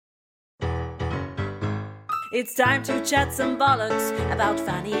It's time to chat some bollocks about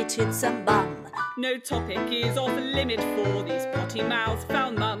fanny tits and bum. No topic is off limit for these potty mouth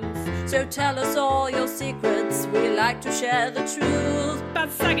foul mums. So tell us all your secrets, we like to share the truth.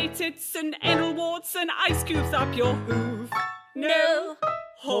 Bad saggy tits and anal warts and ice cubes up your hoof. No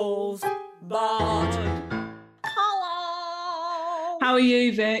holes barred. Hello. How are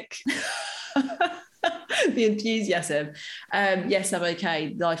you, Vic? The enthusiasm. Yes, I'm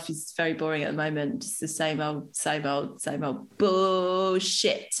okay. Life is very boring at the moment. Just the same old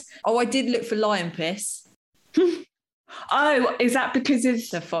bullshit. Oh, I did look for lion piss. Oh, is that because of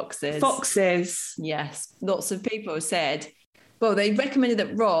The foxes. foxes? Yes. Lots of people have said, well, they recommended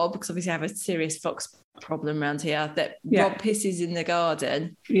that Rob, because obviously I have a serious fox problem around here, that Yeah. Rob pisses in the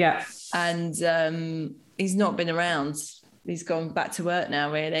garden. Yeah. And he's not been around. He's gone back to work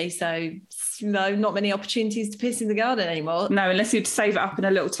now, really. So, no, not many opportunities to piss in the garden anymore. No, unless you'd save it up in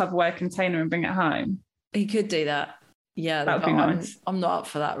a little Tupperware container and bring it home. He could do that. Yeah, That would be but nice. I'm not up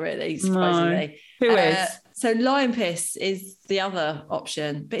for that, really, surprisingly. Who is? So lion piss is the other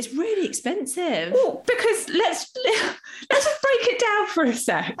option, but it's really expensive. Well, because let's just break it down for a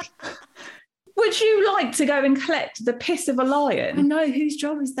sec. Would you like to go and collect the piss of a I lion? know, whose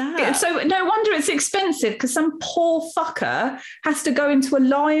job is that? So no wonder it's expensive, because some poor fucker has to go into a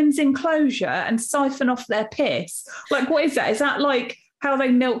lion's enclosure and siphon off their piss. Like, what is that? Is that like how they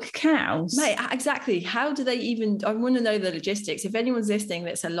milk cows? Mate, exactly. How do they even... I want to know the logistics. If anyone's listening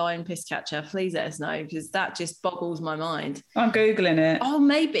that's a lion piss catcher, please let us know, because that just boggles my mind. I'm Googling it. Oh,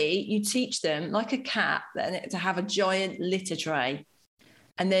 maybe you teach them, like a cat, to have a giant litter tray,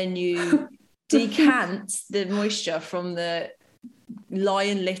 and then you decant the moisture from the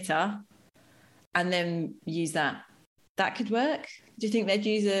lion litter and then use that. That could work. Do you think they'd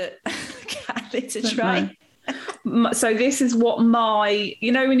use a cat litter tray? So this is what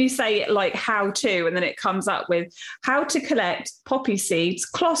when you say like how to, and then it comes up with how to collect poppy seeds,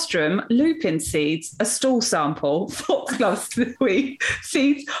 colostrum, lupin seeds, a stool sample, foxglove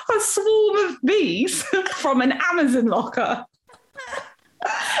seeds, a swarm of bees from an Amazon locker.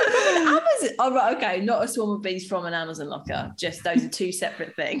 Amazon. Oh, right, okay, not a swarm of bees from an Amazon locker. Just those are two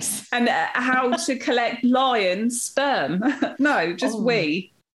separate things. And how to collect lion sperm. No, just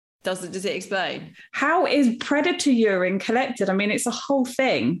wee. Does it explain? How is predator urine collected? I mean, it's a whole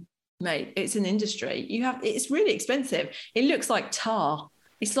thing. Mate, it's an industry. It's really expensive. It looks like tar.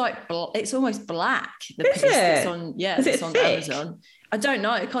 It's like it's almost black. The Is piss it? that's on, Is it it's on thick? Amazon. I don't know.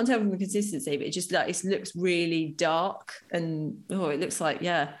 I can't tell from the consistency, but it just like it looks really dark, and it looks like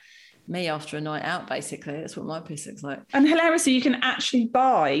me after a night out. Basically, that's what my piss looks like. And hilariously, you can actually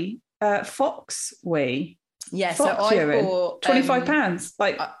buy fox wee. Yeah, so Fox I urine. bought £25.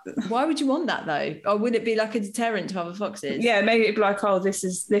 Like, why would you want that though? Or would it be like a deterrent to other foxes? yeah, maybe it'd be like, oh, this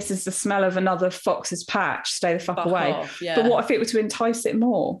is the smell of another fox's patch. Stay the fuck away. Off, yeah. But what if it were to entice it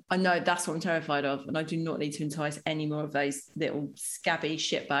more? I know, that's what I'm terrified of, and I do not need to entice any more of those little scabby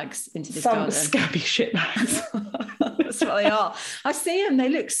shitbags into this Some garden. scabby shitbags. That's what they are. I see them. They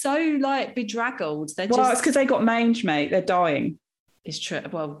look so like bedraggled. They're Well, just... it's because they got mange, mate. They're dying. It's true.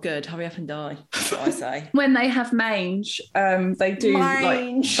 Well, good. Hurry up and die. That's what I say. When they have mange, they do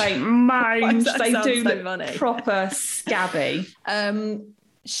Mange. like mange. That They sounds do so look funny. proper scabby.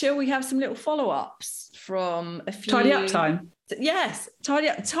 Shall we have some little follow-ups from a few... Tidy up time. Yes. Tidy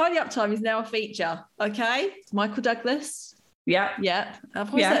up time is now a feature. Okay. Michael Douglas. Yeah, Yeah. Why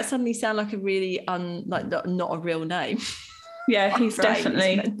Yeah. does that suddenly sound like a really not a real name? yeah. He's Brain is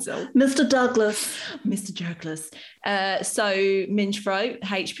definitely mental. Mr. Douglas. Mr. Douglas. So minge throat,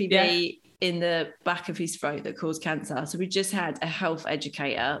 HPV in the back of his throat that caused cancer. So we just had a health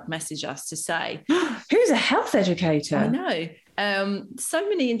educator message us to say, Who's a health educator? I know. So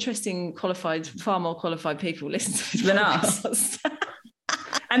many interesting far more qualified people listen to this Than podcast. us.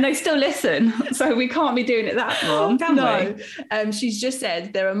 And they still listen, so we can't be doing it that wrong, can we? She's just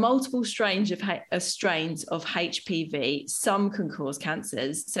said there are multiple strains of HPV. Some can cause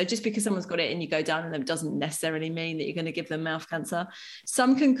cancers. So just because someone's got it and you go down on them doesn't necessarily mean that you're going to give them mouth cancer.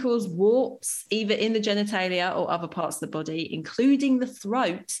 Some can cause warts, either in the genitalia or other parts of the body, including the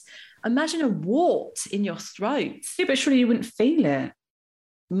throat. Imagine a wart in your throat. Yeah, but surely you wouldn't feel it.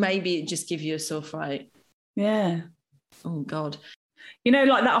 Maybe it just give you a sore throat. Yeah. Oh, God. You know,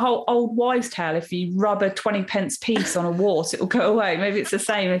 like that whole old wives' tale, if you rub a 20p piece on a wart, it'll go away. Maybe it's the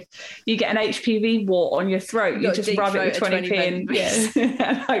same. If you get an HPV wart on your throat, you just rub it with 20p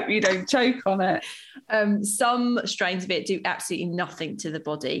and hope you don't choke on it. Some strains of it do absolutely nothing to the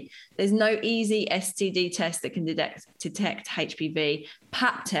body. There's no easy STD test that can detect HPV.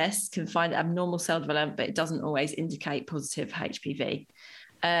 Pap tests can find abnormal cell development, but it doesn't always indicate positive HPV.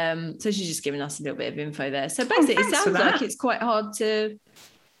 So she's just giving us a little bit of info there. So basically, it sounds like it's quite hard to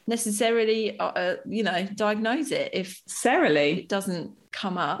necessarily, diagnose it if it doesn't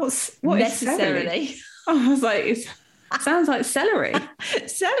come up. What necessarily? Is I was like, it sounds like celery.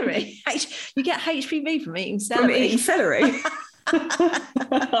 Celery. You get HPV from eating celery. From eating celery.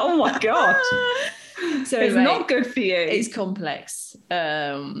 Oh my God. So it's not good for you. It's complex.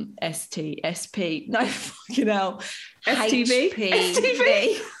 STSP. No, fucking hell. STV?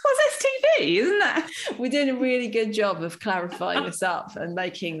 HPV. What's STV, isn't that? We're doing a really good job of clarifying this up and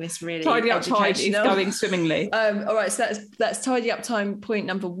making this really tidy up time is going swimmingly. All right, so that's tidy up time point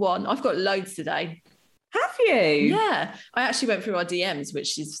number 1. I've got loads today. Have you? Yeah. I actually went through our DMs,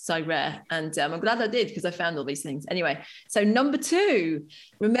 which is so rare. And I'm glad I did because I found all these things. Anyway, so number 2,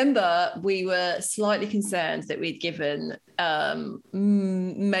 remember we were slightly concerned that we'd given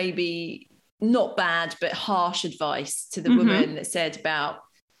maybe not bad, but harsh advice to the woman that said about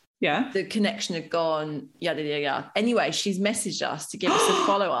the connection had gone, yada, yada, yada. Anyway, she's messaged us to give us a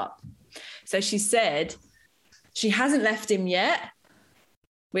follow-up. So she said she hasn't left him yet,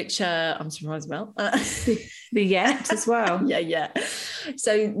 which I'm surprised about. The yet as well. Yeah.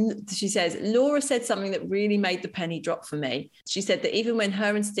 So she says, Laura said something that really made the penny drop for me. She said that even when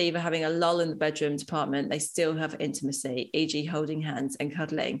her and Steve are having a lull in the bedroom department, they still have intimacy, e.g. holding hands and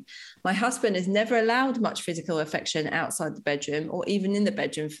cuddling. My husband has never allowed much physical affection outside the bedroom or even in the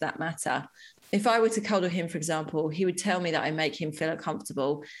bedroom for that matter. If I were to cuddle him, for example, he would tell me that I make him feel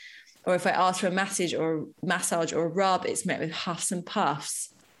uncomfortable. Or if I ask for a massage or a rub, it's met with huffs and puffs.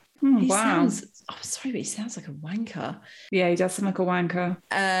 I'm sorry, but he sounds like a wanker. Yeah, he does sound like a wanker.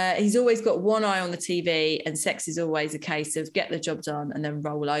 He's always got one eye on the TV, and sex is always a case of get the job done and then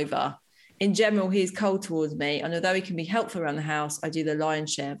roll over. In general, he is cold towards me, and although he can be helpful around the house, I do the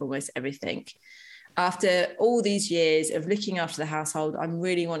lion's share of almost everything. After all these years of looking after the household, I'm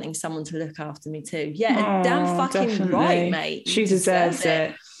really wanting someone to look after me too. Yeah, damn fucking definitely. Right, mate. She deserves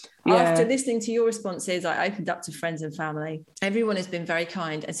it. Yeah. After listening to your responses, I opened up to friends and family. Everyone has been very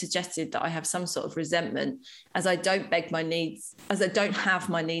kind and suggested that I have some sort of resentment as I don't have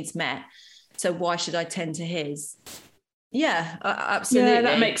my needs met. So why should I tend to his? Yeah, absolutely. Yeah,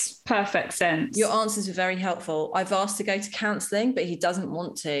 that makes perfect sense. Your answers are very helpful. I've asked to go to counselling, but he doesn't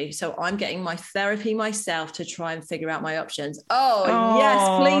want to. So I'm getting my therapy myself to try and figure out my options. Oh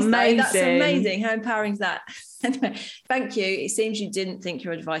yes, please. Amazing. That's amazing. How empowering is that? Anyway, thank you. It seems you didn't think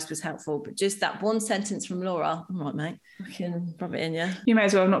your advice was helpful, but just that one sentence from Laura. All right, mate. I can rub it in, yeah. You may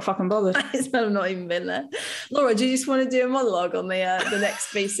as well have not fucking bothered. I may as well have not even been there. Laura, do you just want to do a monologue on the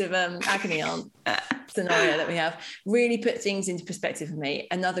next piece of agony aunt scenario that we have? Really put things into perspective for me.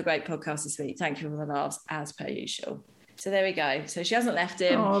 Another great podcast this week. Thank you for the laughs, as per usual. So there we go. So she hasn't left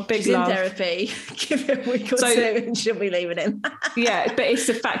him. Oh, big She's love. in therapy. Give it a week or two and she'll be leaving him. Yeah, but it's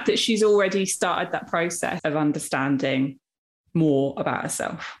the fact that she's already started that process of understanding more about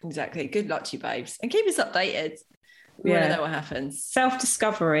herself. Exactly. Good luck to you, babes. And keep us updated. We want to know what happens.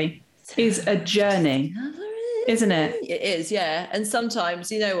 Self-discovery is a journey, isn't it? It is, yeah. And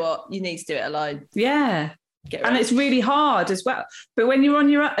sometimes, you know what? You need to do it alone. Yeah. And it's really hard as well. But when you're on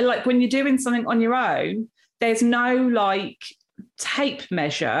your own, like when you're doing something on your own, there's no like tape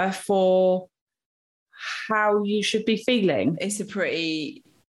measure for how you should be feeling. It's a pretty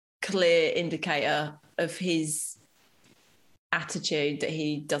clear indicator of his attitude that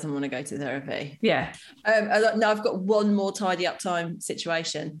he doesn't want to go to therapy. Yeah. Now I've got one more tidy up time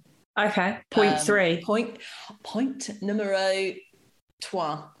situation. Okay. Point 3. Point numero 3.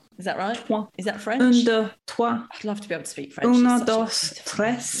 Is that right? Trois. Is that French? Un, deux, trois. I'd love to be able to speak French. Uno, dos,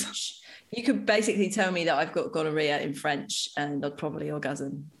 tres. You could basically tell me that I've got gonorrhea in French and I'd probably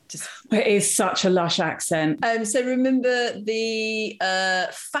orgasm. It is such a lush accent. So remember the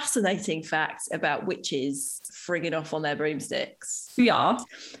fascinating fact about witches frigging off on their broomsticks? Yeah.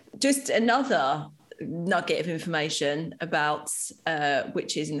 Just another nugget of information about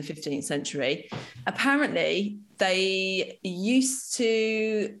witches in the 15th century. Apparently, they used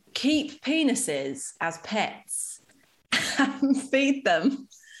to keep penises as pets and feed them.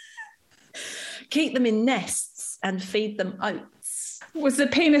 Keep them in nests and feed them oats. Was the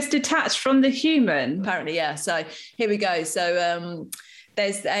penis detached from the human? Apparently, yeah. So here we go. So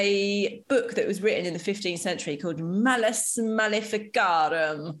there's a book that was written in the 15th century called Malleus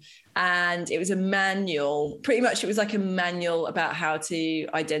Maleficarum. And it was a manual. Pretty much it was like a manual about how to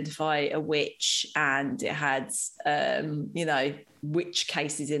identify a witch. And it had, witch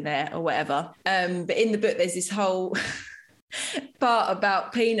cases in there or whatever. But in the book, there's this whole part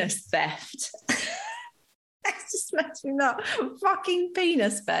about penis theft. just makes me laugh. Fucking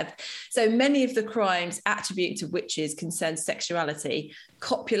penis, Bev. So many of the crimes attributed to witches concern sexuality,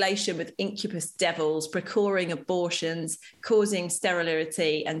 copulation with incubus devils, procuring abortions, causing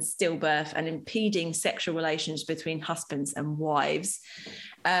sterility and stillbirth, and impeding sexual relations between husbands and wives.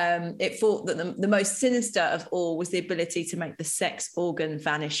 It thought that the most sinister of all was the ability to make the sex organ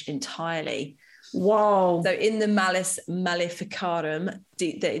vanish entirely. Wow. So in the Malleus Maleficarum,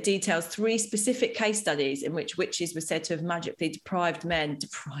 it details 3 specific case studies in which witches were said to have magically deprived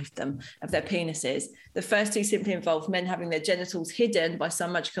them of their penises. The first 2 simply involved men having their genitals hidden by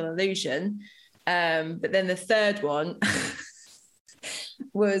some magical illusion. But then the third one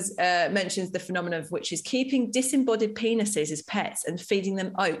mentions the phenomenon of witches keeping disembodied penises as pets and feeding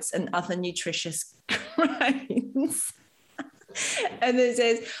them oats and other nutritious grains. And then it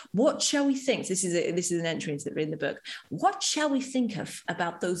says, what shall we think? This is an entry in the book. What shall we think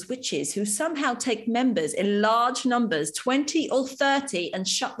about those witches who somehow take members in large numbers, 20 or 30, and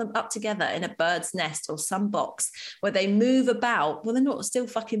shut them up together in a bird's nest or some box where they move about? Well, they're not still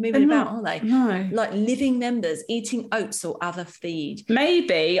fucking moving about, are they? No. Like living members eating oats or other feed.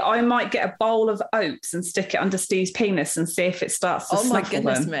 Maybe I might get a bowl of oats and stick it under Steve's penis and see if it starts to snuffle. Oh my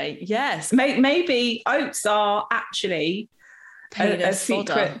goodness them. me. Yes. Maybe oats are actually a secret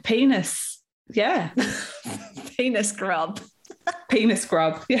fodder. Penis. Yeah. Penis grub. Penis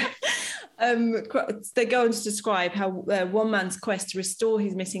grub. Yeah. They go on to describe how one man's quest to restore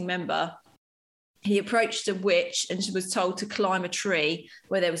his missing member, he approached a witch and she was told to climb a tree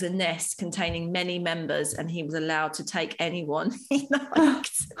where there was a nest containing many members, and he was allowed to take anyone he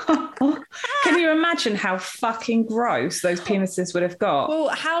liked. Can you imagine how fucking gross those penises would have got? Well,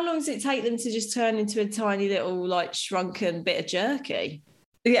 how long does it take them to just turn into a tiny little, like, shrunken bit of jerky?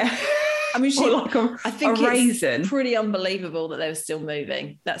 Yeah. I mean, I think a raisin. It's pretty unbelievable that they were still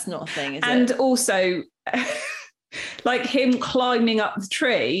moving. That's not a thing, is it? And also, like him climbing up the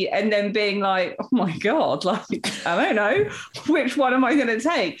tree and then being like, oh my God, like, I don't know, which one am I going to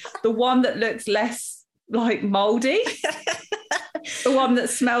take? The one that looks less like mouldy? The one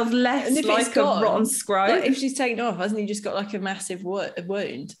that smells less like a rotten scrote? Like, if she's taken off, hasn't he just got like a massive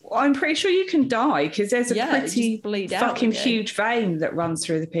wound? I'm pretty sure you can die because there's a pretty bleed fucking out, huge vein that runs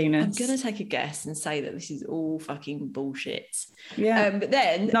through the penis. I'm going to take a guess and say that this is all fucking bullshit. Yeah. But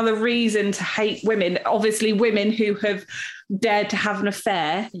then another reason to hate women, obviously women who have dared to have an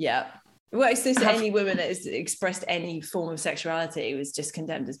affair. Yeah. Well, it's this any woman that has expressed any form of sexuality was just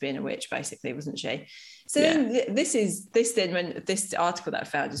condemned as being a witch, basically, wasn't she? So then when this article that I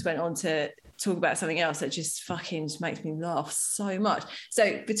found just went on to talk about something else that just fucking makes me laugh so much.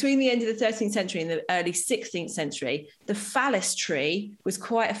 So between the end of the 13th century and the early 16th century, the phallus tree was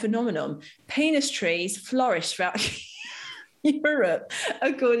quite a phenomenon. Penis trees flourished throughout Europe,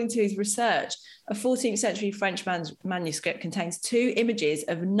 according to his research. A 14th century French manuscript contains 2 images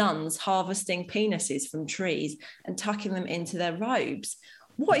of nuns harvesting penises from trees and tucking them into their robes.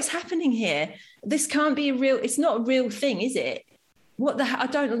 What is happening here? This can't be it's not a real thing, is it? I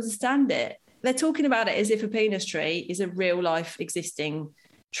don't understand it. They're talking about it as if a penis tree is a real life existing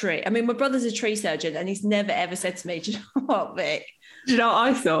tree. I mean, my brother's a tree surgeon and he's never ever said to me, do you know what, Vic? Do you know what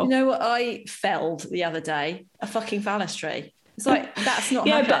I thought? You know what I felled the other day? A fucking phallus tree. It's like, that's not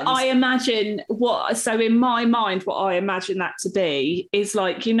yeah, happened. but I imagine so in my mind, what I imagine that to be is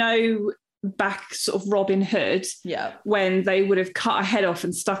like, you know, back sort of Robin Hood, when they would have cut a head off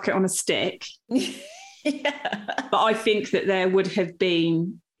and stuck it on a stick. Yeah. But I think that there would have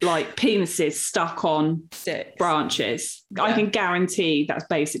been like penises stuck on sticks, branches. Yeah. I can guarantee that's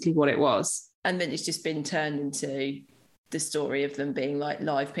basically what it was. And then it's just been turned into the story of them being like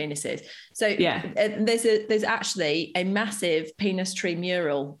live penises. So there's actually a massive penis tree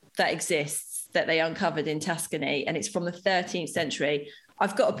mural that exists that they uncovered in Tuscany, and it's from the 13th century.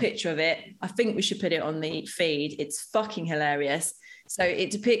 I've got a picture of it. I think we should put it on the feed. It's fucking hilarious. So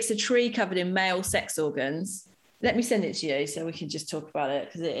it depicts a tree covered in male sex organs. Let me send it to you so we can just talk about it,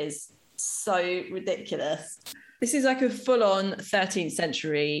 because it is so ridiculous. This is like a full-on 13th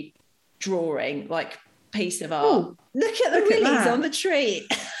century drawing, like piece of art. Ooh, look at the willies on the tree.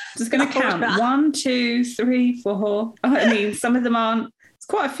 Just going to count. 1, 2, 3, 4. Oh, I mean, some of them aren't. It's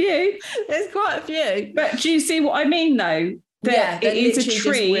quite a few. There's quite a few. But do you see what I mean, though? That it is a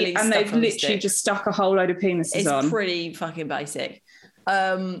tree and they've literally just stuck a whole load of penises on. It's pretty fucking basic.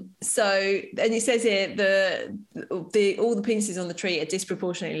 And it says here all the penises on the tree are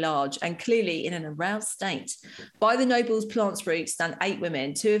disproportionately large and clearly in an aroused state. By the noble's plants root stand 8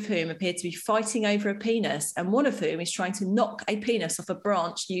 women, 2 of whom appear to be fighting over a penis, and one of whom is trying to knock a penis off a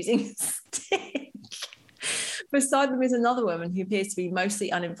branch using a stick. Beside them is another woman who appears to be mostly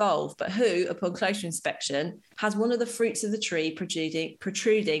uninvolved, but who, upon closer inspection, has one of the fruits of the tree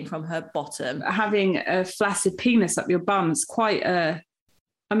protruding from her bottom. Having a flaccid penis up your bum's quite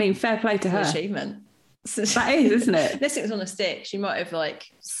fair play to her. Achievement. That is, isn't it? Unless it was on a stick, she might have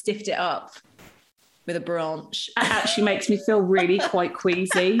like stiffed it up with a branch. It actually makes me feel really quite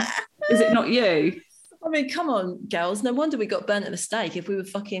queasy. Is it not you? I mean, come on, girls. No wonder we got burnt at the stake if we were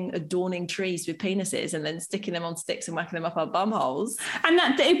fucking adorning trees with penises and then sticking them on sticks and whacking them up our bum holes. And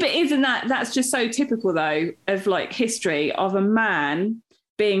that's just so typical though of like history of a man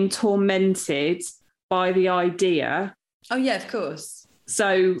being tormented by the idea. Oh yeah, of course.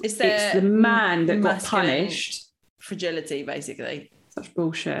 So it's the man that got punished. Fragility, basically. Such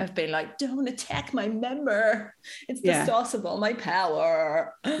bullshit. I've been like, don't attack my member. It's the source of all my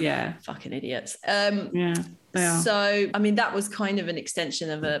power. Yeah. Fucking idiots. Yeah, they are. So, I mean, that was kind of an extension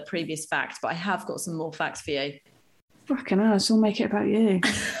of a previous fact, but I have got some more facts for you. Fucking hell, let's all make it about you.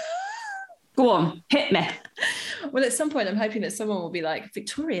 Go on, hit me. Well, at some point, I'm hoping that someone will be like,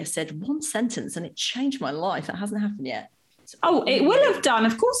 Victoria said one sentence and it changed my life. That hasn't happened yet. Oh, it will have done.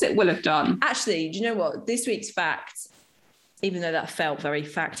 Of course it will have done. Actually, do you know what? This week's fact, even though that felt very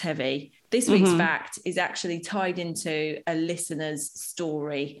fact heavy, this week's fact is actually tied into a listener's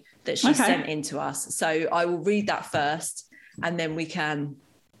story that she sent in to us. So I will read that first and then we can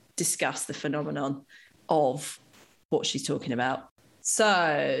discuss the phenomenon of what she's talking about.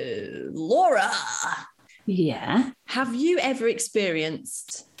 So, Laura. Yeah. Have you ever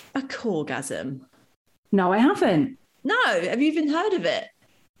experienced a corgasm? No, I haven't. No. Have you even heard of it?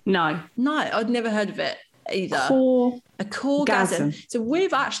 No. No, I'd never heard of it either. A corgasm. So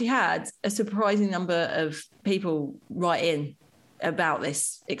we've actually had a surprising number of people write in about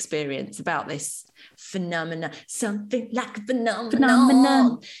this experience, about this phenomena, something like a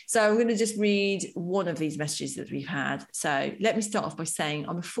phenomenon. So I'm going to just read one of these messages that we've had. So let me start off by saying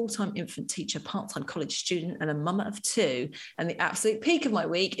I'm a full-time infant teacher, part-time college student, and a mama of two. And the absolute peak of my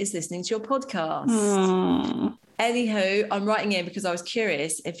week is listening to your podcast. Anywho, I'm writing in because I was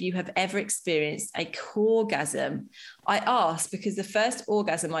curious if you have ever experienced a corgasm. I asked because the first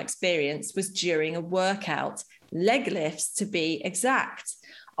orgasm I experienced was during a workout, leg lifts to be exact.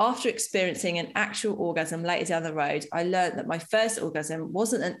 After experiencing an actual orgasm later down the road, I learned that my first orgasm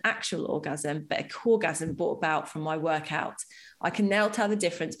wasn't an actual orgasm, but a corgasm brought about from my workout. I can now tell the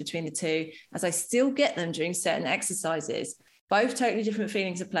difference between the two, as I still get them during certain exercises. Both totally different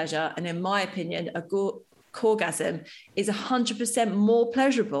feelings of pleasure, and in my opinion, a corgasm is 100% more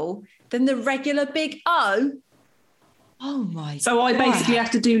pleasurable than the regular big O. Oh my God. So I basically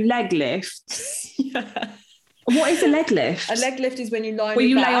have to do leg lifts. Yeah. What is a leg lift? A leg lift is when you lie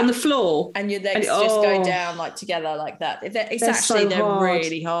lay on the floor and your legs just go down like together like that. They're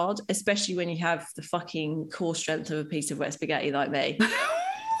really hard, especially when you have the fucking core strength of a piece of wet spaghetti like me.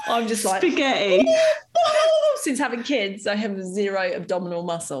 I'm just like spaghetti. Since having kids, I have zero abdominal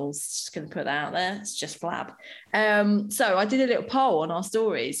muscles. Just going to put that out there. It's just flab. So I did a little poll on our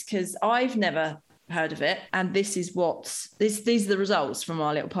stories because I've never heard of it, and this is these are the results from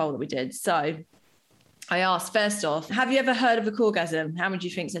our little poll that we did. So I asked, first off, have you ever heard of a corgasm? How many do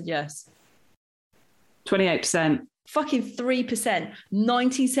you think said yes? 28%. Fucking 3%.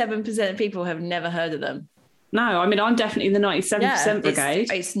 97% of people have never heard of them. No, I mean, I'm definitely in the 97%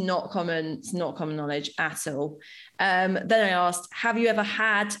 brigade. It's not common. It's not common knowledge at all. Then I asked, have you ever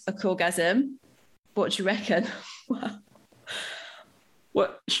had a corgasm? What do you reckon?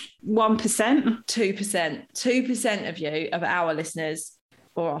 What, 1%? 2%. 2% of you, of our listeners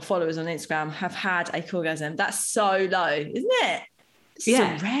or our followers on Instagram, have had a corgasm. That's so low, isn't it? It's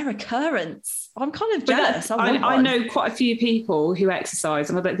a rare occurrence. I'm kind of jealous. I know quite a few people who exercise,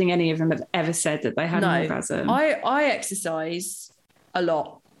 and I don't think any of them have ever said that they had an orgasm. I exercise a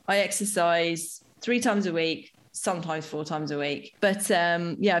lot. I exercise 3 times a week, sometimes 4 times a week. But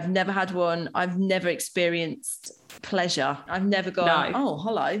I've never had one. I've never experienced pleasure. I've never gone, oh,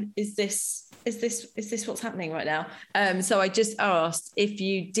 hello, is this what's happening right now? So I just asked if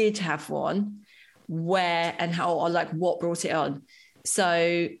you did have one, where and how, or like what brought it on. So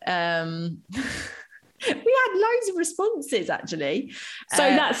we had loads of responses actually. So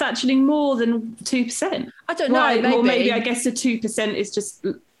that's actually more than 2%. I don't know. Maybe I guess the 2% is just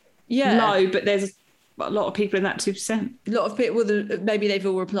low, but there's a lot of people in that 2%. A lot of people, maybe they've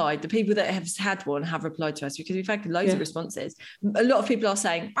all replied. The people that have had one have replied to us because we've had loads of responses. A lot of people are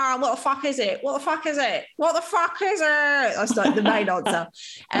saying, what the fuck is it? What the fuck is it? What the fuck is it? That's like the main answer.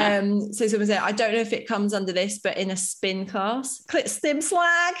 So someone said, I don't know if it comes under this, but in a spin class. Clip stim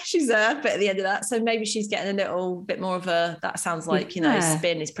slag. She's a bit at the end of that. So maybe she's getting a little bit more of that sounds like,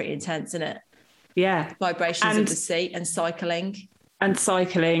 spin is pretty intense, isn't it? Yeah. Vibrations And- of the seat and cycling. And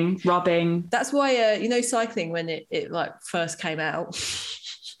cycling, rubbing. That's why, cycling when it like first came out.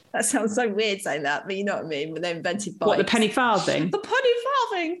 That sounds so weird saying that, but you know what I mean? When they invented bikes. What, the penny farthing? The penny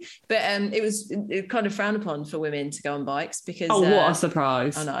farthing. But it was kind of frowned upon for women to go on bikes because... Oh, what a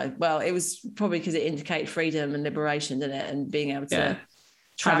surprise. I know. Well, it was probably because it indicated freedom and liberation, didn't it? And being able to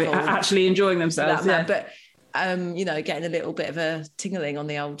travel. Actually enjoying themselves. That, but, getting a little bit of a tingling on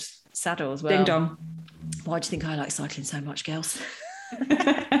the old saddle as well. Ding dong. Why do you think I like cycling so much, girls?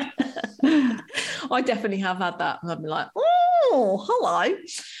 I definitely have had that. I've been like, oh, hello.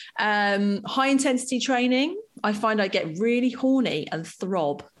 High intensity training. I find I get really horny and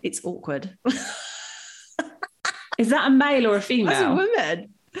throb. It's awkward. Is that a male or a female? As a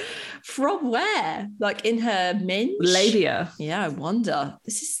woman. Throb where? Like in her minge? Labia. Yeah, I wonder.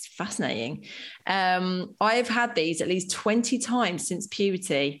 This is fascinating. I have had these at least 20 times since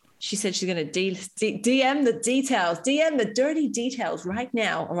puberty. She said she's going to DM the details, DM the dirty details right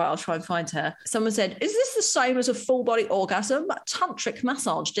now. All right, I'll try and find her. Someone said, is this the same as a full body orgasm? Tantric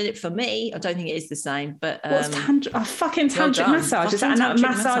massage did it for me. I don't think it is the same, but... What's a fucking tantric massage? Is that a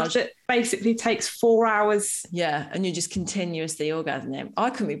massage that basically takes 4 hours? Yeah, and you're just continuously orgasming.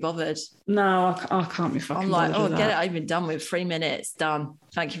 I couldn't be bothered. No, I can't be fucking I'm like, bothered with get it that. over and done with. 3 minutes, done.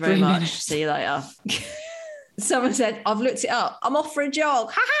 Thank you very much. See you later. Someone said, I've looked it up. I'm off for a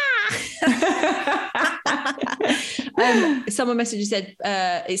jog. Ha ha. Someone messaged and said,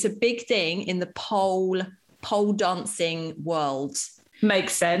 it's a big thing in the pole dancing world.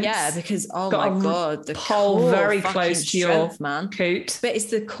 Makes sense. Yeah, because Got my a God, the pole core very fucking close to your strength, man. coot. But it's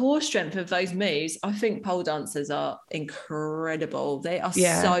the core strength of those moves. I think pole dancers are incredible. They are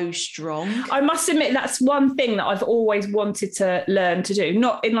so strong. I must admit that's one thing that I've always wanted to learn to do,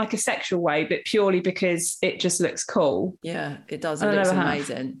 not in like a sexual way, but purely because it just looks cool. Yeah, it does. It looks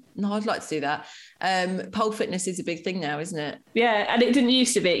amazing. No, I'd like to do that. Pole fitness is a big thing now, isn't it? Yeah, and it didn't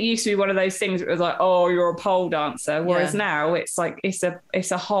used to be. It used to be one of those things that was like, oh, you're a pole dancer. Whereas now it's like it's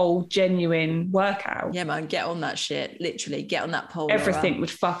a whole genuine workout. Yeah, man, get on that shit. Literally, get on that pole. Everything would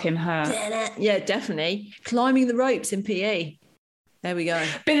fucking hurt. Yeah, definitely. Climbing the ropes in PE. There we go.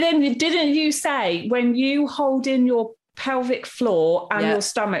 But then didn't you say when you hold in your pelvic floor and your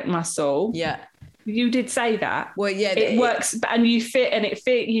stomach muscle? Yeah. You did say that. Well, yeah, it works, and you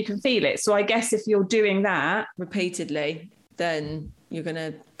you can feel it. So I guess if you're doing that repeatedly, then you're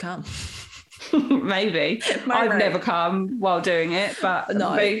gonna come. Maybe. I've never come while doing it, but no.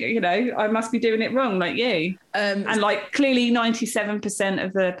 I must be doing it wrong, like you, and like clearly 97%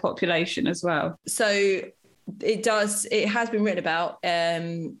 of the population as well. So it has been written about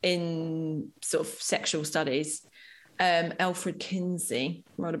in sort of sexual studies. Alfred Kinsey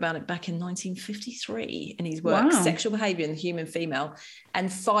wrote about it back in 1953 in his work, Sexual Behaviour in the Human Female. And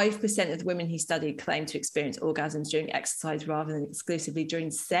 5% of the women he studied claimed to experience orgasms during exercise rather than exclusively during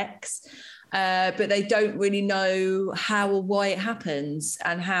sex. But they don't really know how or why it happens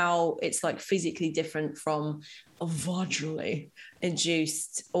and how it's like physically different from a vaginally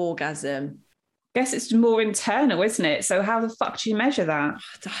induced orgasm. Guess it's more internal, isn't it? So how the fuck do you measure that?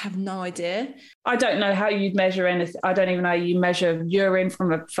 I have no idea. I don't know how you'd measure anything. I don't even know how you measure urine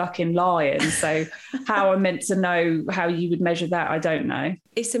from a fucking lion. So how I'm meant to know how you would measure that, I don't know.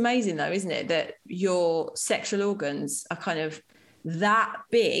 It's amazing though, isn't it? That your sexual organs are kind of that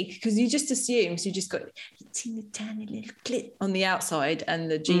big because you just assume, so you just got a tiny little clit on the outside and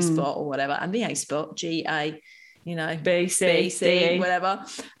the G spot or whatever, and the A spot, G-A, B, C, D, whatever.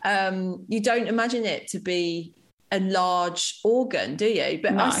 You don't imagine it to be a large organ, do you?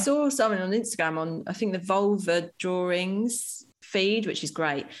 But no. I saw someone on Instagram on, I think, the Vulva Drawings feed, which is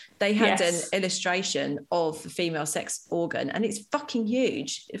great. They had an illustration of the female sex organ, and it's fucking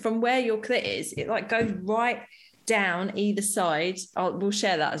huge. From where your clit is, it like goes right down either side. We'll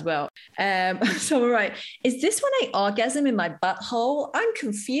share that as well. So, all right. Is this when I orgasm in my butthole? I'm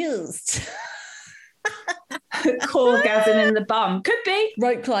confused. Orgasm in the bum could be.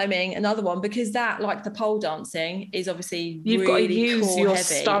 Rope climbing, another one, because that, like the pole dancing, is obviously you've really got to use your heavy,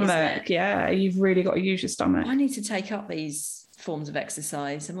 stomach. Yeah, you've really got to use your stomach. I need to take up these forms of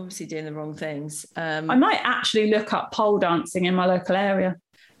exercise. I'm obviously doing the wrong things. I might actually look up pole dancing in my local area.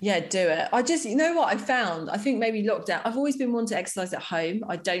 Yeah, do it. I just, you know what I found? I think maybe lockdown. I've always been one to exercise at home.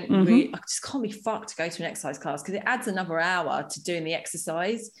 I just can't be fucked to go to an exercise class because it adds another hour to doing the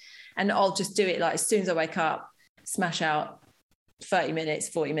exercise. And I'll just do it like as soon as I wake up, smash out 30 minutes,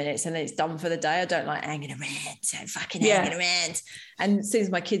 40 minutes, and then it's done for the day. I don't like hanging around, hanging around. And as soon as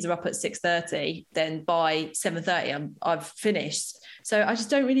my kids are up at 6:30, then by 7:30, I've finished. So I just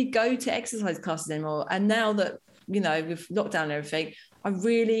don't really go to exercise classes anymore. And now that, we've locked down and everything,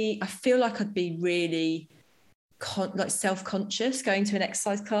 I feel like I'd be really self-conscious going to an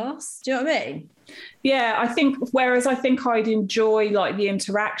exercise class. Do you know what I mean? Yeah, I think I'd enjoy like the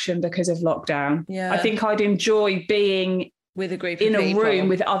interaction because of lockdown. Yeah. I think I'd enjoy being with a group of in people. a room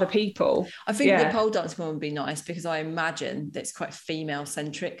with other people. I think the pole dance one would be nice because I imagine that it's quite female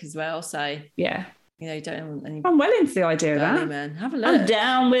centric as well. So yeah, you know, you don't want any. I'm well into the idea of that. Man. Have a look. I'm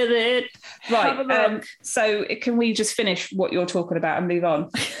down with it. Right. So can we just finish what you're talking about and move on?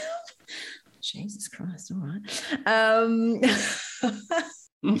 Jesus Christ! All right.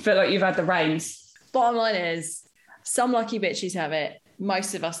 I feel like you've had the reins. Bottom line is, some lucky bitches have it.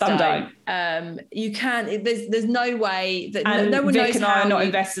 Most of us Some don't. You can't. There's no way that and no one Vic knows and I are not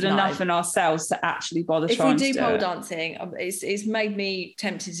invested enough in ourselves to actually bother trying to do it. If we do pole dancing, it's made me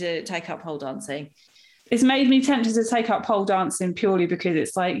tempted to take up pole dancing. It's made me tempted to take up pole dancing purely because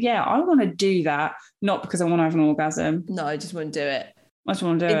it's like, yeah, I want to do that, not because I want to have an orgasm. No, I just want to do it. I just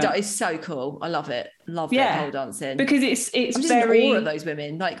want to do it. It's so cool. I love it. Love it, pole dancing. Because it's I'm just very in awe of those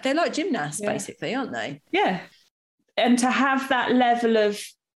women. Like they're like gymnasts, basically, aren't they? Yeah. And to have that level of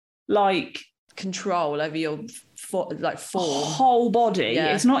like control over your form, whole body.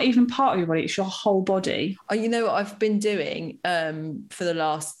 Yeah. It's not even part of your body, it's your whole body. Oh, you know what I've been doing for the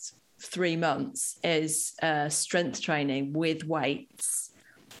last 3 months is strength training with weights.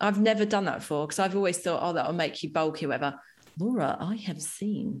 I've never done that before because I've always thought, oh, that'll make you bulky or whatever. Laura, I have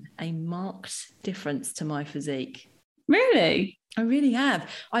seen a marked difference to my physique. Really? I really have.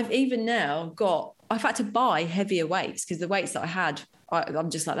 I've had to buy heavier weights because the weights that I had, I'm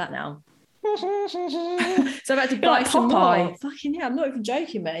just like that now. So I've had to buy some more. Fucking yeah, I'm not even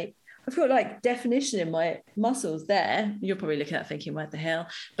joking, mate. I've got like definition in my muscles there. You're probably looking at that thinking, what the hell?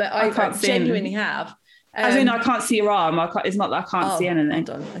 But I genuinely have. As in, I can't see your arm. It's not that I can't see anything. Hold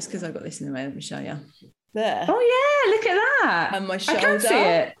on. It's because I've got this in the way. Let me show you. There. Oh yeah, look at that. And my shoulder, I can see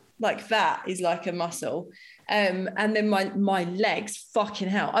it. Like that is like a muscle. And then my legs, fucking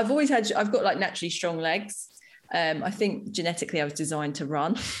hell. I've got like naturally strong legs. I think genetically I was designed to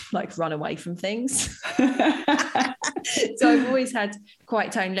run away from things. So I've always had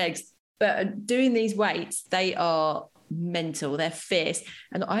quite toned legs. But doing these weights, they are mental. They're fierce.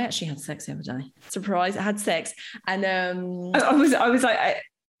 And I actually had sex the other day. Surprise! I had sex, and I was like.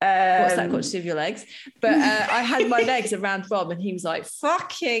 What's that got to do with your legs? But I had my legs around Rob and he was like,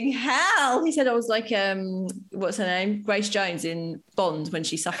 fucking hell. He said I was like, what's her name? Grace Jones in Bond when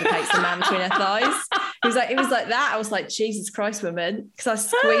she suffocates the man between her thighs. It was like that. I was like, Jesus Christ, woman. Because I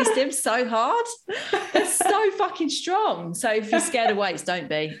squeezed him so hard. They're so fucking strong. So if you're scared of weights, don't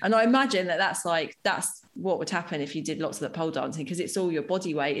be. And I imagine that's what would happen if you did lots of the pole dancing because it's all your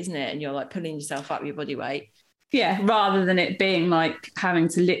body weight, isn't it? And you're like pulling yourself up your body weight. Yeah, rather than it being like having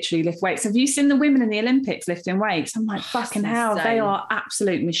to literally lift weights. Have you seen the women in the Olympics lifting weights? I'm like, fucking hell, they are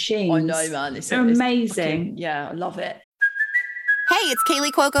absolute machines. I know, man. They're amazing. Yeah, I love it. Hey, it's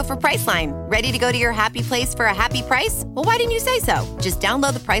Kaylee Cuoco for Priceline. Ready to go to your happy place for a happy price? Well, why didn't you say so? Just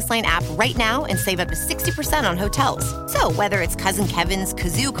download the Priceline app right now and save up to 60% on hotels. So whether it's Cousin Kevin's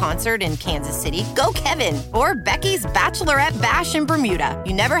Kazoo Concert in Kansas City, go Kevin, or Becky's Bachelorette Bash in Bermuda,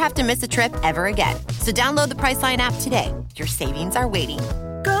 you never have to miss a trip ever again. So download the Priceline app today. Your savings are waiting.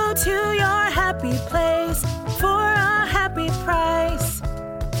 Go to your happy place for a happy price.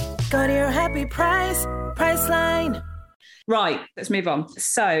 Go to your happy price, Priceline. Right, let's move on.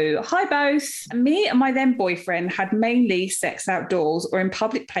 So, hi both. Me and my then boyfriend had mainly sex outdoors or in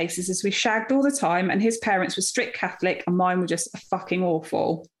public places as we shagged all the time, and his parents were strict Catholic and mine were just fucking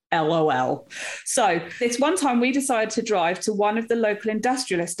awful. LOL. So this one time we decided to drive to one of the local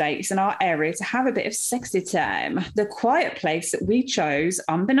industrial estates in our area to have a bit of sexy time. The quiet place that we chose,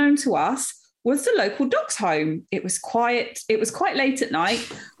 unbeknown to us, was the local dog's home. It was quiet. It was quite late at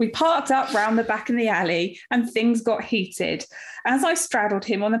night. We parked up round the back in the alley and things got heated. As I straddled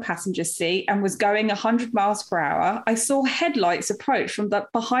him on the passenger seat and was going 100 miles per hour, I saw headlights approach from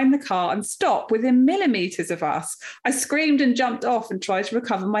behind the car and stop within millimeters of us. I screamed and jumped off and tried to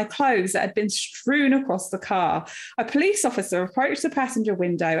recover my clothes that had been strewn across the car. A police officer approached the passenger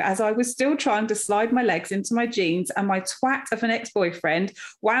window as I was still trying to slide my legs into my jeans, and my twat of an ex-boyfriend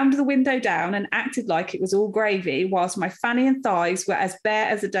wound the window down and acted like it was all gravy whilst my fanny and thighs were as bare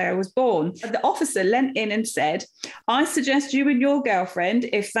as the day I was born. The officer leant in and said, I suggest you and your girlfriend,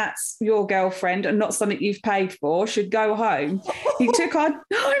 if that's your girlfriend and not something you've paid for, should go home. He took our,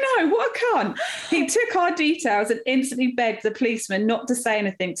 what a cunt. He took our details and instantly begged the policeman not to say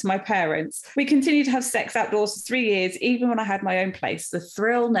anything to my parents. We continued to have sex outdoors for 3 years, even when I had my own place. The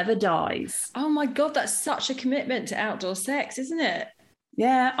thrill never dies. Oh my God, that's such a commitment to outdoor sex, isn't it?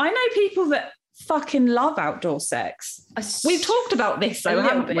 Yeah, I know people that fucking love outdoor sex. We've talked about this though,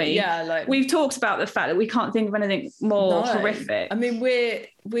 haven't we? Yeah, like we've talked about the fact that we can't think of anything more horrific. I mean, we're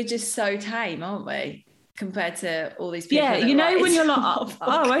just so tame, aren't we? Compared to all these people. Yeah, you know, when you're like,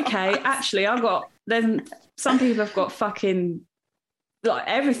 oh, okay, actually, then some people have got fucking like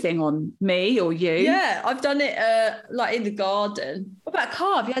everything on me or you. Yeah, I've done it like in the garden. What about a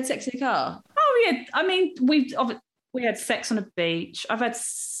car? Have you had sex in a car? Oh yeah, I mean, we had sex on a beach. I've had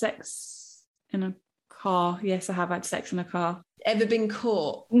sex in a car. Yes, I have had sex in a car. Ever been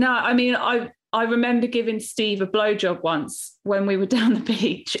caught? No, I mean, I remember giving Steve a blowjob once when we were down the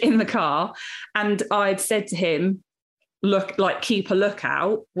beach in the car, and I'd said to him, "Look, like keep a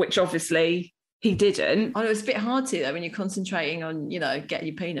lookout," which obviously he didn't. I know it's a bit hard to though when you're concentrating on, you know, getting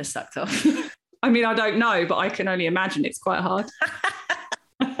your penis sucked off. I mean, I don't know, but I can only imagine it's quite hard.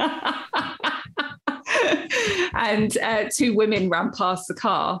 And two women ran past the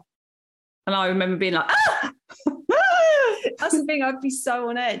car, and I remember being like, "Ah!" That's the thing. I'd be so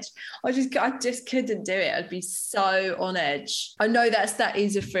on edge. I just couldn't do it. I'd be so on edge. I know that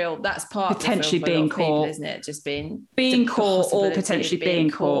is a thrill. That's part potentially of the thrill being for a lot of caught, people, isn't it? Just being caught or potentially being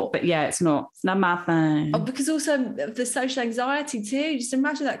caught. But yeah, it's not my thing. Oh, because also the social anxiety too. Just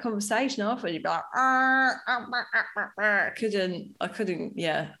imagine that conversation after you'd be like, I couldn't.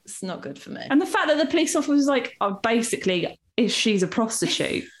 Yeah, it's not good for me. And the fact that the police officer was like, oh, basically, she's a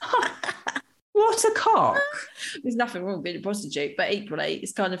prostitute. What a cock. There's nothing wrong with being a prostitute, but equally,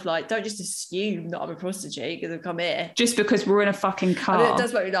 it's kind of like, don't just assume that I'm a prostitute because I've come here. Just because we're in a fucking car. I mean, it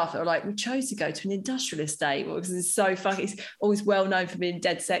does make me laugh. They're like, we chose to go to an industrial estate because it's so fucking, it's always well known for being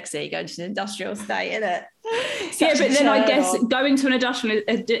dead sexy, going to an industrial estate, isn't it? Yeah, but then I guess going to an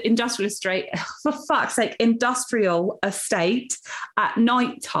industrial estate, for fuck's sake, industrial estate at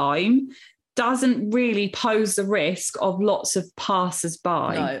night time doesn't really pose the risk of lots of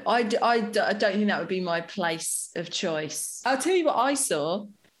passers-by. No, I don't think that would be my place of choice. I'll tell you what I saw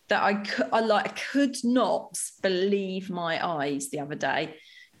that I could not believe my eyes the other day.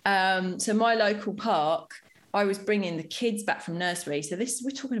 So my local park, I was bringing the kids back from nursery. So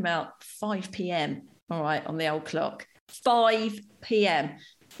we're talking about 5 p.m. All right, on the old clock. 5 p.m.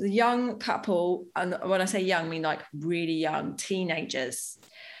 The young couple, and when I say young, I mean like really young teenagers,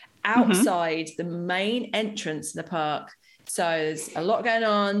 outside the main entrance of the park. So there's a lot going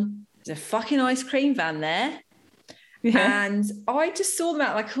on. There's a fucking ice cream van there. Yeah. And I just saw them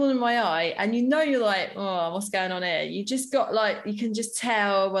out like corner of my eye, and you know, you're like, oh, what's going on here? You just got like, you can just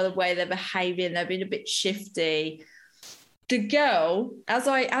tell by the way they're behaving, they're being a bit shifty. The girl, as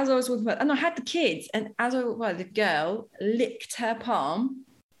I was walking about, and I had the kids, and the girl licked her palm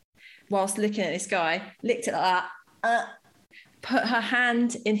whilst looking at this guy, licked it like that, put her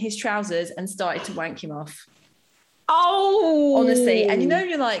hand in his trousers and started to wank him off. Oh, honestly. And you know,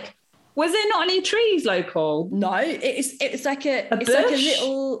 you're like, was there not any trees local? No, it's like a bush? Like a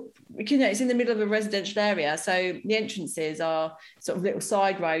little, you know, it's in the middle of a residential area. So the entrances are sort of little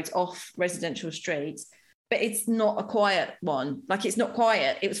side roads off residential streets, but it's not a quiet one. Like, it's not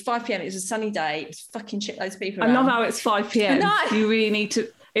quiet. It was 5 p.m. It was a sunny day. It was fucking shitloads of people around. I love how it's 5 p.m. No. You really need to,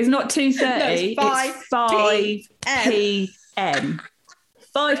 it's not 2:30, no, it's 5 p.m.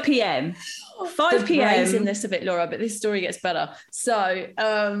 5 p.m. 5 p.m. The brazenness of it, Laura, but this story gets better. So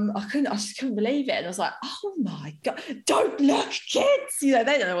I just couldn't believe it. And I was like, oh my God, don't look, kids. You know,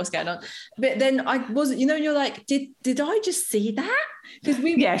 they don't know what's going on. But then I wasn't, you know, and you're like, did I just see that? Because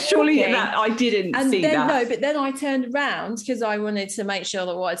surely that I didn't see that. No, but then I turned around because I wanted to make sure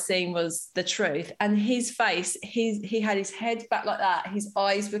that what I'd seen was the truth. And his face, he had his head back like that. His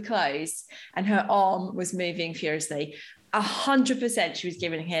eyes were closed and her arm was moving furiously. 100% she was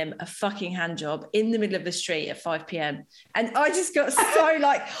giving him a fucking hand job in the middle of the street at 5 p.m. And I just got so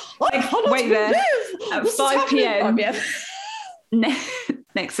like, wait there at 5 p.m.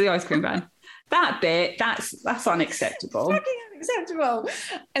 Next to the ice cream van. That bit, that's unacceptable. Fucking unacceptable.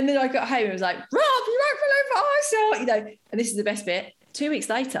 And then I got home and was like, Rob, you won't fall over, I saw, you know. And this is the best bit. 2 weeks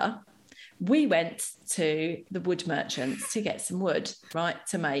later, we went to the wood merchants to get some wood, right,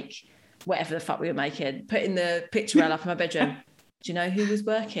 to make whatever the fuck we were making, putting the picture rail up in my bedroom. Do you know who was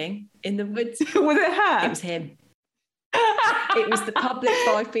working in the woods? Was it her? It was him. It was the public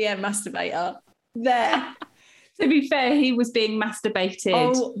 5 p.m. masturbator there. To be fair, he was being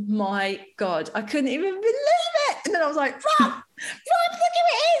masturbated. Oh my God. I couldn't even believe it. And then I was like, Rob, look who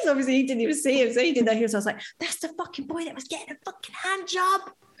it is. Obviously, he didn't even see him, so he didn't know who was. I was like, that's the fucking boy that was getting a fucking hand job.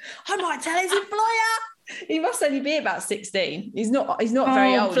 I might tell his employer. He must only be about 16. He's not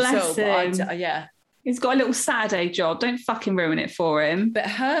very old bless at all. Him. Yeah. He's got a little Saturday job. Don't fucking ruin it for him. But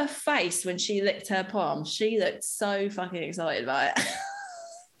her face when she licked her palm, she looked so fucking excited about it.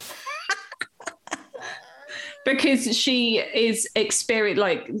 because she is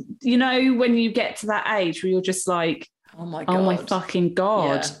like, you know, when you get to that age where you're just like, oh my God. Oh my fucking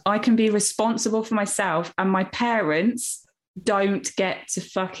God. Yeah. I can be responsible for myself, and my parents don't get to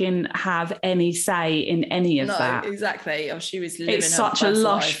fucking have any say in any of that. Exactly. Oh, she was living it's her such a best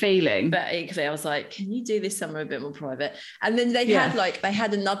lush life. feeling. But equally, I was like, can you do this somewhere a bit more private? And then they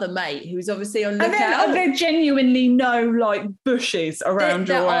had another mate who was obviously on lookout. And there genuinely no like bushes around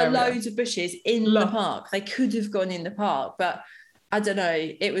there your are area. loads of bushes in the park. They could have gone in the park, but I don't know.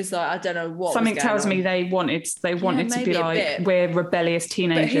 It was like, I don't know what. Something tells me they wanted to be like, we're rebellious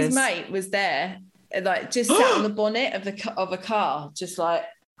teenagers. But his mate was there, like just sat on the bonnet of a car, just like,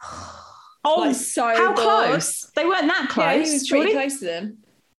 like so how bored. close? They weren't that close. Yeah, he was pretty close to them.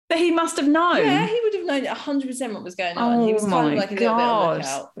 But he must have known. Yeah, he would have known 100% what was going on. He was kind of like a little bit on the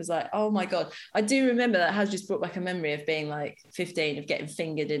lookout. It was like, oh my God. I do remember that has just brought back a memory of being like 15, of getting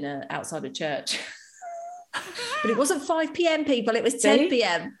fingered outside a church. But it wasn't 5 p.m, people. It was 10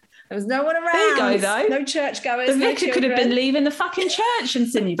 p.m. There was no one around. There you go, though. No churchgoers. The vicar could have been leaving the fucking church and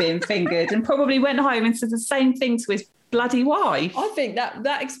seen you being fingered, and probably went home and said the same thing to his bloody wife. I think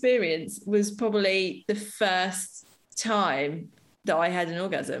that experience was probably the first time that I had an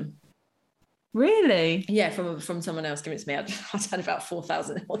orgasm. Really? Yeah, from someone else giving it to me. I'd had about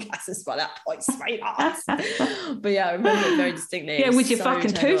 4,000 orgasms by that point, sweetheart. But yeah, I remember it very distinctly. Yeah, with your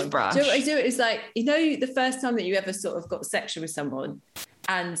fucking toothbrush. Do you know, it was like, you know, the first time that you ever sort of got sexual with someone,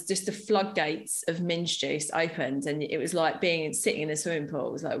 and just the floodgates of minge juice opened, and it was like sitting in a swimming pool.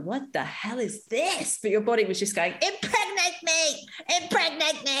 It was like, what the hell is this? But your body was just going, impregnate me.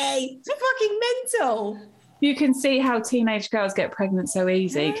 It's fucking mental. You can see how teenage girls get pregnant so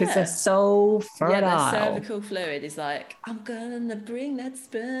easy because they're so fertile. Yeah, the cervical fluid is like, I'm gonna bring that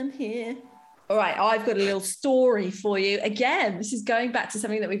sperm here. All right, I've got a little story for you. Again, this is going back to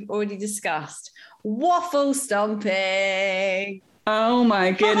something that we've already discussed. Waffle stomping. Oh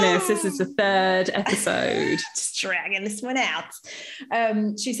my goodness, this is the third episode. Just dragging this one out.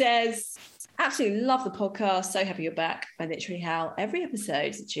 She says, absolutely love the podcast. So happy you're back. I literally howl every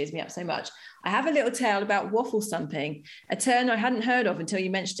episode. It cheers me up so much. I have a little tale about waffle stomping, a term I hadn't heard of until you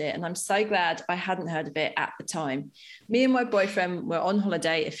mentioned it, and I'm so glad I hadn't heard of it at the time. Me and my boyfriend were on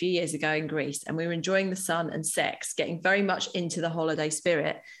holiday a few years ago in Greece, and we were enjoying the sun and sex, getting very much into the holiday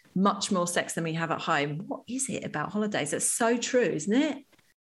spirit, much more sex than we have at home. What is it about holidays? That's so true, isn't it?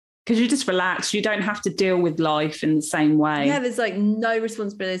 Because you just relax. You don't have to deal with life in the same way. Yeah, there's like no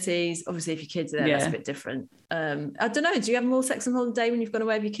responsibilities. Obviously, if your kids are there, that's a bit different. I don't know. Do you have more sex on holiday when you've gone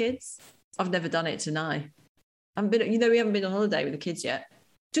away with your kids? I've never done it to know. We haven't been on holiday with the kids yet.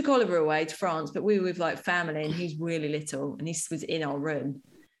 Took Oliver away to France, but we were with like family, and he's really little, and he was in our room.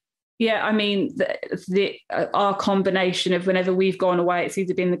 Yeah, I mean, our combination of whenever we've gone away, it's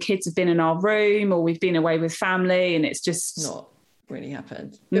either been the kids have been in our room or we've been away with family, and it's just not really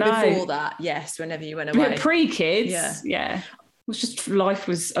happened. But before that, yes, whenever you went away. Pre-kids, yeah. It was just, life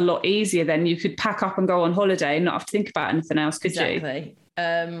was a lot easier then. You could pack up and go on holiday and not have to think about anything else, could you? Exactly.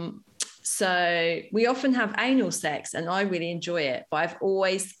 So we often have anal sex, and I really enjoy it, but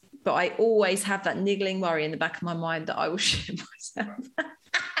I always have that niggling worry in the back of my mind that I will shit myself.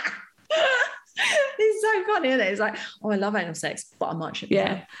 It's so funny, isn't it? It's like, I love anal sex, but I might shit myself.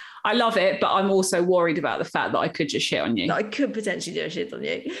 Yeah, I love it, but I'm also worried about the fact that I could just shit on you. That I could potentially do a shit on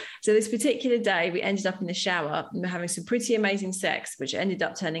you. So this particular day, we ended up in the shower and we're having some pretty amazing sex, which ended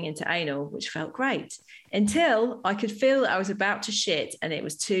up turning into anal, which felt great. Until I could feel that I was about to shit, and it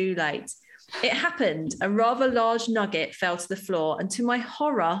was too late. It happened. A rather large nugget fell to the floor, and to my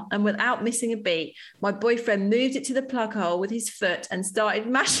horror, and without missing a beat, my boyfriend moved it to the plug hole with his foot and started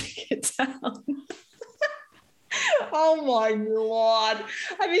mashing it down. Oh my Lord.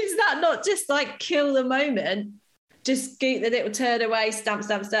 I mean, is that not just like kill the moment? Just scoot the little turd away, stamp.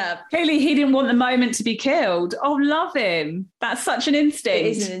 Clearly he didn't want the moment to be killed. Oh, love him. That's such an instinct.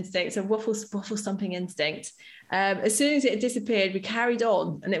 It is an instinct. It's a waffle stomping instinct. As soon as it disappeared, we carried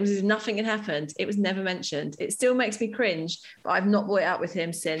on, and it was as if nothing had happened. It was never mentioned. It still makes me cringe, but I've not brought it up with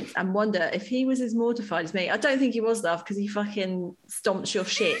him since, and wonder if he was as mortified as me. I don't think he was, love, because he fucking stomps your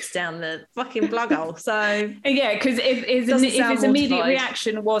shit down the fucking plug hole. So yeah, because if his immediate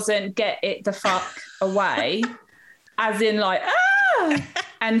reaction wasn't get it the fuck away, as in like,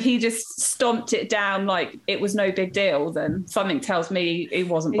 and he just stomped it down like it was no big deal, then something tells me he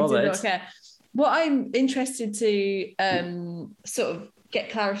wasn't bothered. He did not care. What I'm interested to sort of get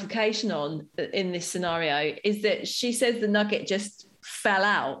clarification on in this scenario is that she says the nugget just fell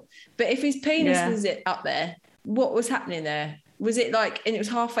out. But if his penis was it up there, what was happening there? Was it like, and it was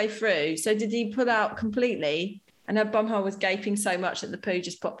halfway through, so did he pull out completely and her bumhole was gaping so much that the poo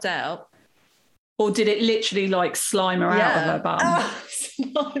just popped out? Or did it literally like slime her out of her bum? Oh,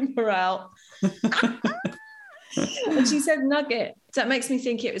 slime her out. And she said nugget. So that makes me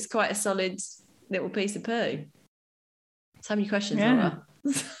think it was quite a solid little piece of poo. So many questions, Laura.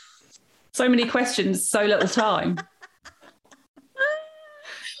 So many questions, so little time.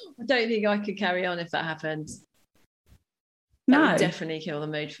 I don't think I could carry on if that happened. That No. would definitely kill the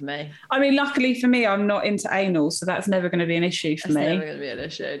mood for me. I mean, luckily for me, I'm not into anal, so that's never going to be an issue for That's me. never going to be an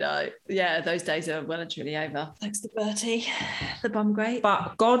issue, no. Yeah, those days are well and truly over. Thanks to Bertie, the bum great.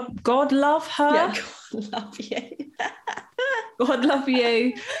 But God love her. Yeah, God love you. God love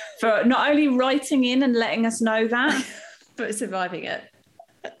you for not only writing in and letting us know that, But surviving it.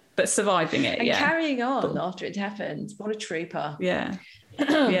 but surviving it. And Yeah. carrying on after it happened. What a trooper. Yeah.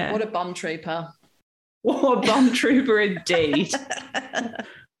 Yeah. What a bum trooper. What a bum trooper indeed.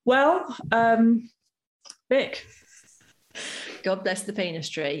 Well, Vic. God bless the penis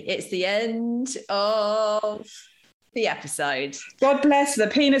tree. It's the end of the episode. God bless the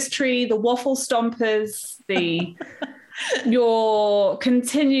penis tree, the waffle stompers, your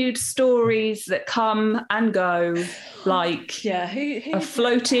continued stories that come and go like Yeah, who a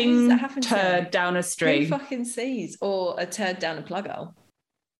floating who does that happen to? turd down a Who stream. fucking sees? Or a turd down a plug hole.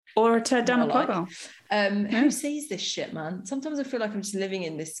 Or a turd down a Not plug hole. Who sees this shit, man? Sometimes I feel like I'm just living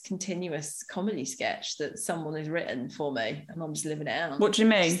in this continuous comedy sketch that someone has written for me and I'm just living it out. What do you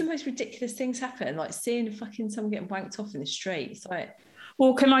Just mean? the most ridiculous things happen, like seeing fucking someone getting wanked off in the street. It's like,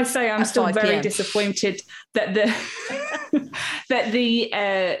 Well, can I say I'm At still 5 very PM. disappointed that the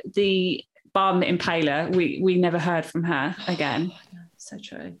bum impaler, we never heard from her again. so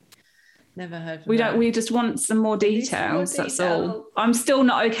true. Never heard from We her. don't. We just want some more need some more details. That's all. detail. I'm still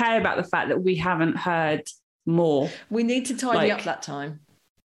not okay about the fact that we haven't heard more. We need to tidy Like- up that time.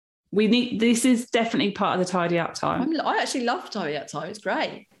 We need. This is definitely part of the tidy up time. I actually love tidy up time. It's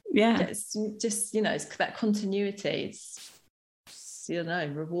great. Yeah. It's just, it's that continuity. It's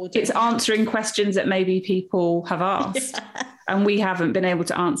rewarding. It's answering questions that maybe people have asked and we haven't been able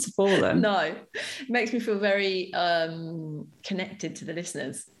to answer for them. No, it makes me feel very connected to the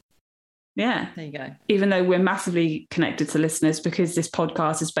listeners. Yeah. There you go. Even though we're massively connected to listeners because this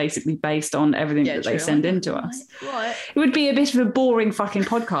podcast is basically based on everything that they true. send in to us. Right. It would be a bit of a boring fucking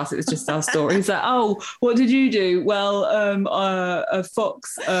podcast. It was just our stories. Like, oh, what did you do? Well, a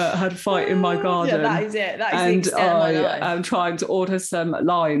fox had a fight in my garden. Yeah, that is it. That is the And extent of my life. I am trying to order some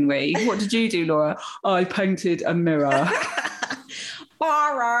lion weed. What did you do, Laura? I painted a mirror.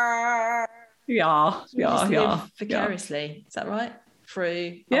 Yeah. Live vicariously. Is that right?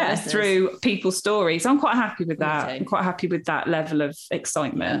 Through our Yeah, listeners. through people's stories. I'm quite happy with Me that. too. I'm quite happy with that level of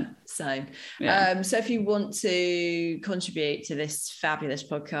excitement. Same. Yeah. So if you want to contribute to this fabulous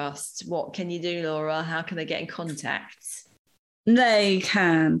podcast, what can you do, Laura? How can they get in contact? They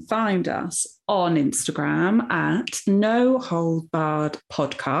can find us on Instagram at No Hold Barred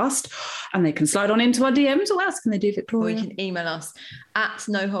Podcast, and they can slide on into our DMs. What else can they do, Or Victoria? you can email us at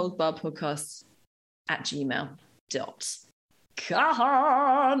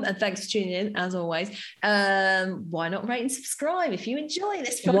noholdbarpodcast@gmail.com. And thanks for tuning in, as always. Why not rate and subscribe if you enjoy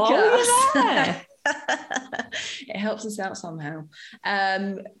this podcast? While you're there. It helps us out somehow.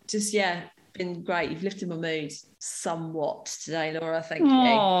 Been great. You've lifted my mood somewhat today, Laura. Thank you.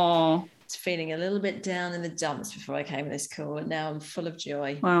 Aww. It's feeling a little bit down in the dumps before I came on this call, and now I'm full of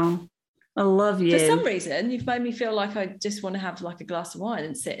joy. Well, I love you. For some reason, you've made me feel like I just want to have like a glass of wine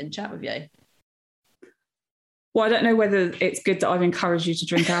and sit and chat with you. Well, I don't know whether it's good that I've encouraged you to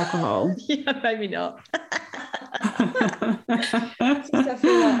drink alcohol. Yeah, maybe not.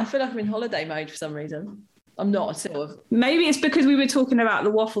 I feel like I'm in holiday mode for some reason. I'm not at all. Maybe it's because we were talking about the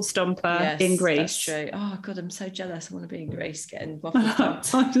waffle stomper Yes, in Greece. that's true. Oh God, I'm so jealous. I want to be in Greece getting waffle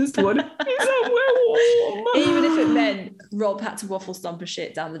stomped. I just want to be somewhere warm. Even if it meant Rob had to waffle stomp a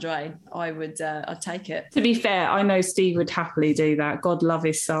shit down the drain, I'd take it. To be fair, I know Steve would happily do that. God love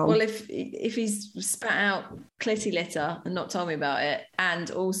his soul. Well, if he's spat out clitty litter and not told me about it, and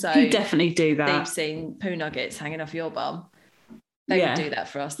also He'd definitely do that. they've seen poo nuggets hanging off your bum, they Yeah. would do that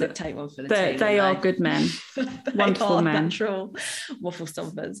for us. They'd take one for the They, team. they are wouldn't good men. They Wonderful are men. natural waffle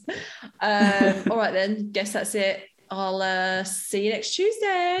stompers. All right then, guess that's it. I'll see you next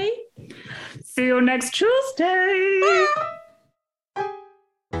Tuesday. See you next Tuesday.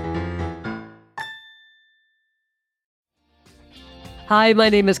 Hi, my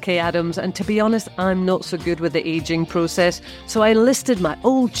name is Kay Adams, and to be honest, I'm not so good with the ageing process, so I enlisted my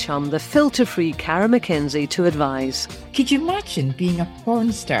old chum, the filter-free Cara McKenzie, to advise. Could you imagine being a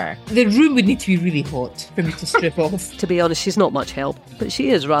porn star? The room would need to be really hot for me to strip off. To be honest, she's not much help, but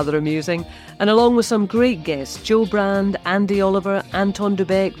she is rather amusing. And along with some great guests, Jo Brand, Andy Oliver, Anton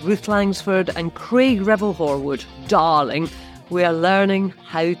Dubeck, Ruth Langsford and Craig Revel-Horwood, darling, we are learning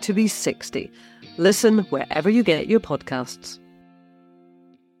how to be 60. Listen wherever you get your podcasts.